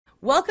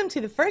Welcome to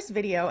the first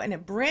video in a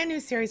brand new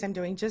series I'm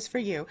doing just for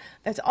you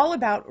that's all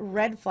about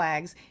red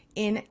flags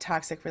in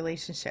toxic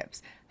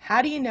relationships.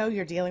 How do you know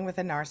you're dealing with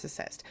a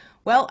narcissist?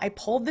 Well, I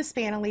polled the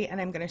Spanily and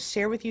I'm going to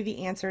share with you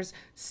the answers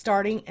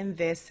starting in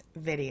this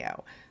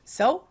video.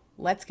 So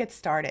let's get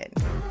started.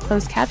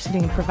 Closed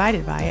captioning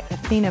provided by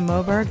Athena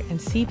Moberg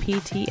and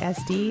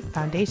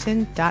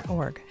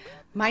CPTSDFoundation.org.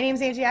 My name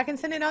is Angie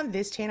Atkinson, and on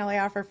this channel I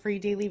offer free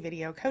daily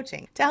video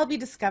coaching to help you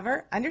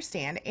discover,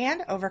 understand,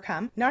 and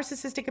overcome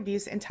narcissistic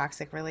abuse in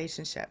toxic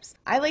relationships.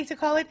 I like to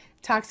call it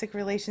toxic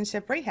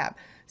relationship rehab.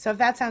 So if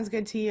that sounds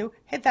good to you,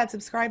 hit that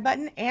subscribe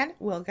button and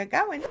we'll get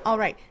going. All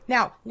right,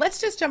 now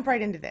let's just jump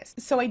right into this.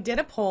 So I did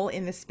a poll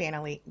in the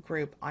Spanily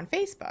group on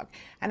Facebook,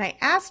 and I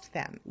asked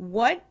them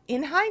what,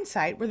 in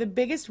hindsight, were the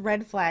biggest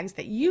red flags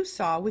that you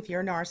saw with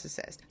your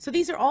narcissist. So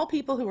these are all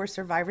people who were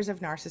survivors of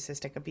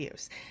narcissistic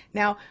abuse.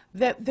 Now,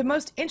 the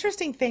most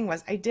interesting thing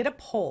was I did a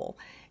poll,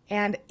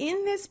 and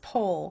in this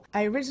poll,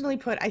 I originally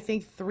put, I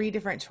think, 3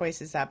 different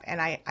choices up,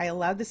 and I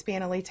allowed the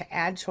Spanily to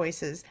add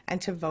choices and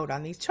to vote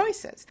on these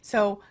choices.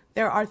 So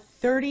there are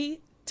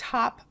 30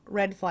 top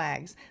red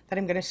flags that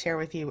I'm going to share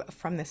with you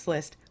from this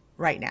list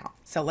right now.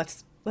 So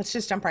let's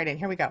just jump right in.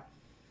 Here we go.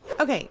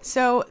 Okay,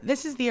 so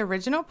this is the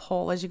original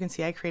poll. As you can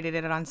see, I created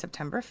it on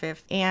September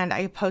 5th, and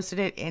I posted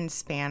it in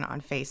Span on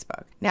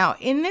Facebook. Now,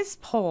 in this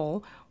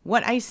poll,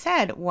 what I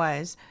said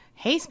was,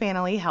 hey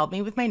Spanily, help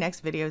me with my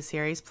next video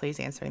series. Please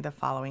answer the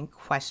following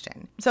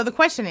question. So the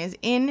question is,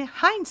 in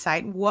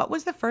hindsight, what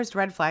was the first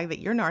red flag that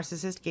your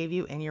narcissist gave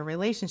you in your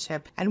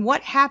relationship? And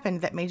what happened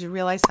that made you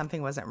realize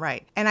something wasn't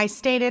right? And I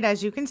stated,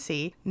 as you can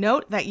see,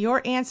 note that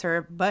your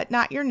answer, but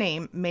not your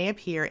name, may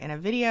appear in a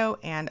video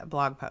and a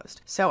blog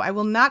post. So I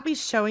will not be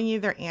showing you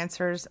their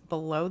answers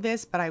below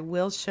this, but I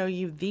will show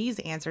you these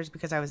answers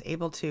because I was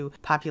able to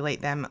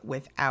populate them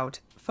without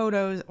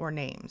photos or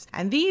names.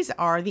 And these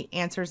are the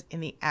answers in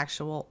the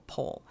actual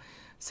poll.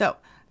 So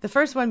the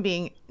first one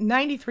being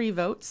 93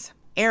 votes,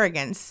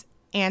 arrogance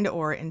and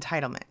or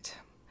entitlement.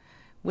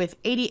 With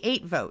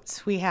 88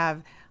 votes, we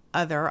have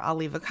other, I'll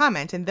leave a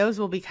comment, and those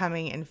will be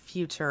coming in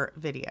future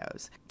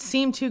videos.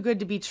 Seem Too Good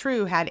to Be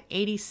True had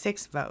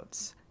 86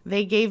 votes.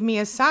 They Gave Me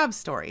a Sob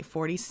Story,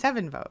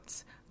 47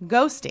 votes.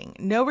 Ghosting,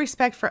 no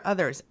respect for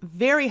others,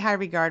 very high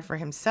regard for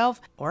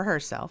himself or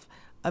herself.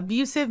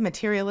 Abusive,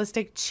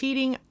 materialistic,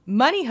 cheating,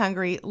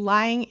 money-hungry,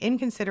 lying,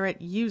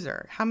 inconsiderate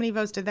user. How many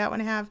votes did that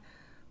one have?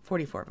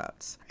 44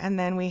 votes. And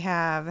then we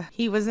have,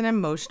 he was an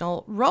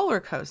emotional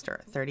roller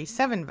coaster,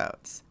 37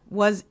 votes.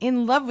 Was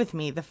in love with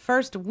me the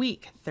first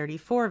week,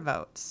 34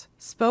 votes.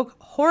 Spoke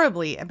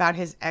horribly about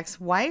his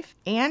ex-wife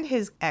and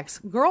his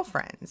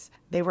ex-girlfriends.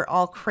 They were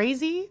all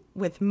crazy,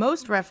 with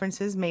most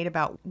references made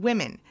about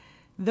women.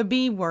 The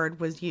B word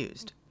was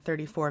used,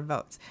 34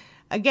 votes.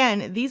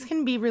 Again, these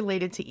can be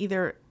related to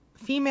either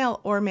female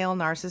or male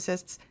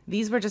narcissists.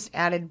 These were just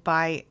added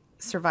by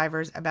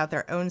survivors about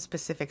their own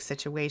specific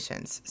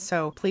situations.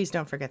 So please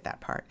don't forget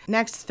that part.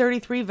 Next,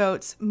 33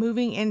 votes,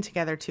 moving in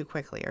together too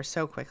quickly or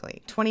so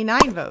quickly.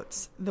 29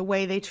 votes, the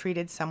way they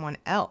treated someone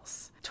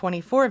else.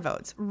 24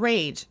 votes,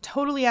 rage,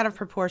 totally out of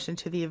proportion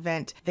to the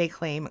event they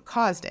claim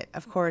caused it.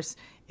 Of course,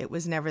 it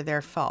was never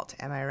their fault.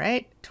 Am I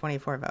right?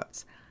 24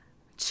 votes.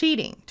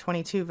 Cheating,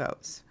 22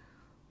 votes.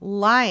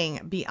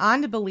 Lying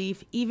beyond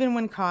belief, even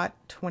when caught,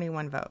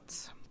 21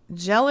 votes.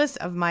 Jealous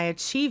of my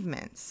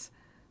achievements,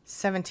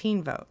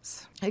 17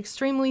 votes.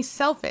 Extremely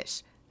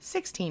selfish,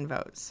 16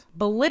 votes.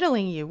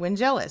 Belittling you when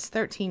jealous,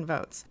 13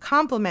 votes.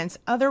 Compliments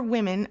other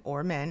women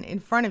or men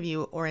in front of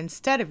you or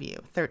instead of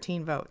you,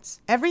 13 votes.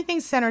 Everything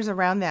centers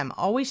around them,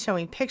 always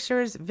showing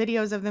pictures,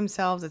 videos of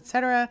themselves,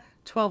 etc.,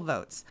 12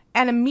 votes.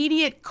 An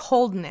immediate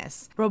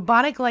coldness,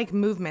 robotic-like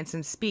movements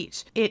and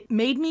speech. It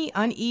made me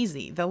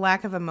uneasy, the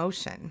lack of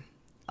emotion,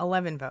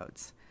 11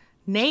 votes.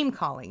 Name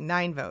calling,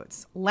 9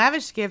 votes.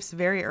 Lavish gifts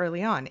very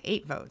early on,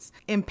 8 votes.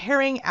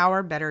 Impairing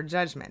our better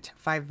judgment,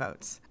 5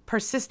 votes.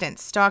 Persistent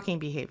stalking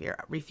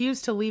behavior.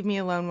 Refused to leave me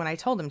alone when I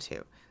told him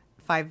to,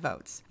 5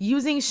 votes.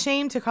 Using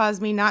shame to cause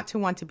me not to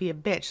want to be a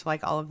bitch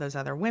like all of those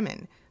other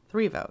women,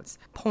 3 votes.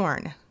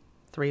 Porn,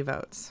 3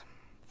 votes.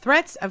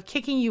 Threats of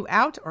kicking you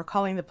out or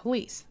calling the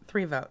police,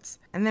 3 votes.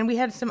 And then we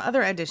had some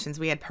other additions.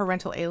 We had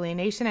parental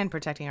alienation and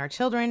protecting our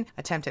children,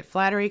 attempt at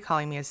flattery,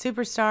 calling me a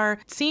superstar,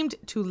 seemed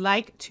to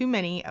like too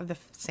many of the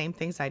same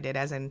things I did,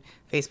 as in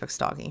Facebook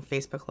stalking,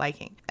 Facebook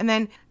liking. And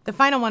then the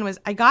final one was,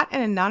 I got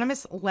an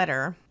anonymous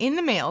letter in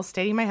the mail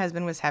stating my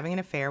husband was having an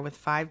affair with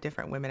 5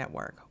 different women at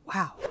work.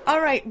 Wow. All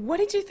right, what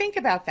did you think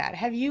about that?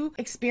 Have you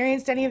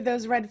experienced any of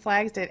those red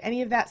flags? Did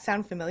any of that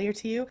sound familiar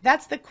to you?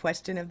 That's the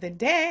question of the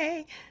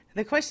day.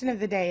 The question of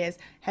the day is,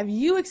 have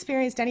you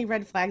experienced any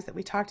red flags that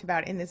we talked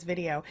about in this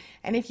video?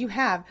 And if you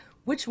have,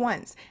 which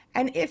ones?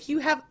 And if you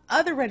have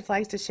other red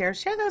flags to share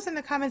those in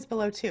the comments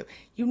below too.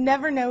 You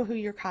never know who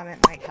your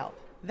comment might help.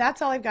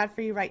 That's all I've got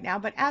for you right now,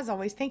 but as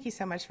always, thank you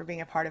so much for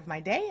being a part of my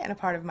day and a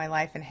part of my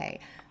life, and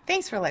hey,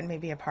 thanks for letting me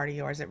be a part of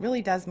yours. It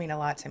really does mean a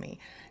lot to me.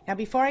 Now,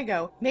 before I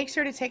go, make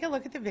sure to take a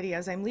look at the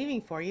videos I'm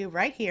leaving for you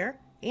right here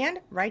and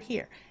right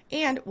here.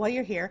 And while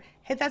you're here,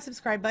 hit that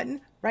subscribe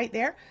button right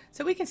there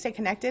so we can stay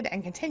connected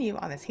and continue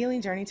on this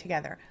healing journey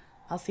together.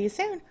 I'll see you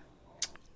soon.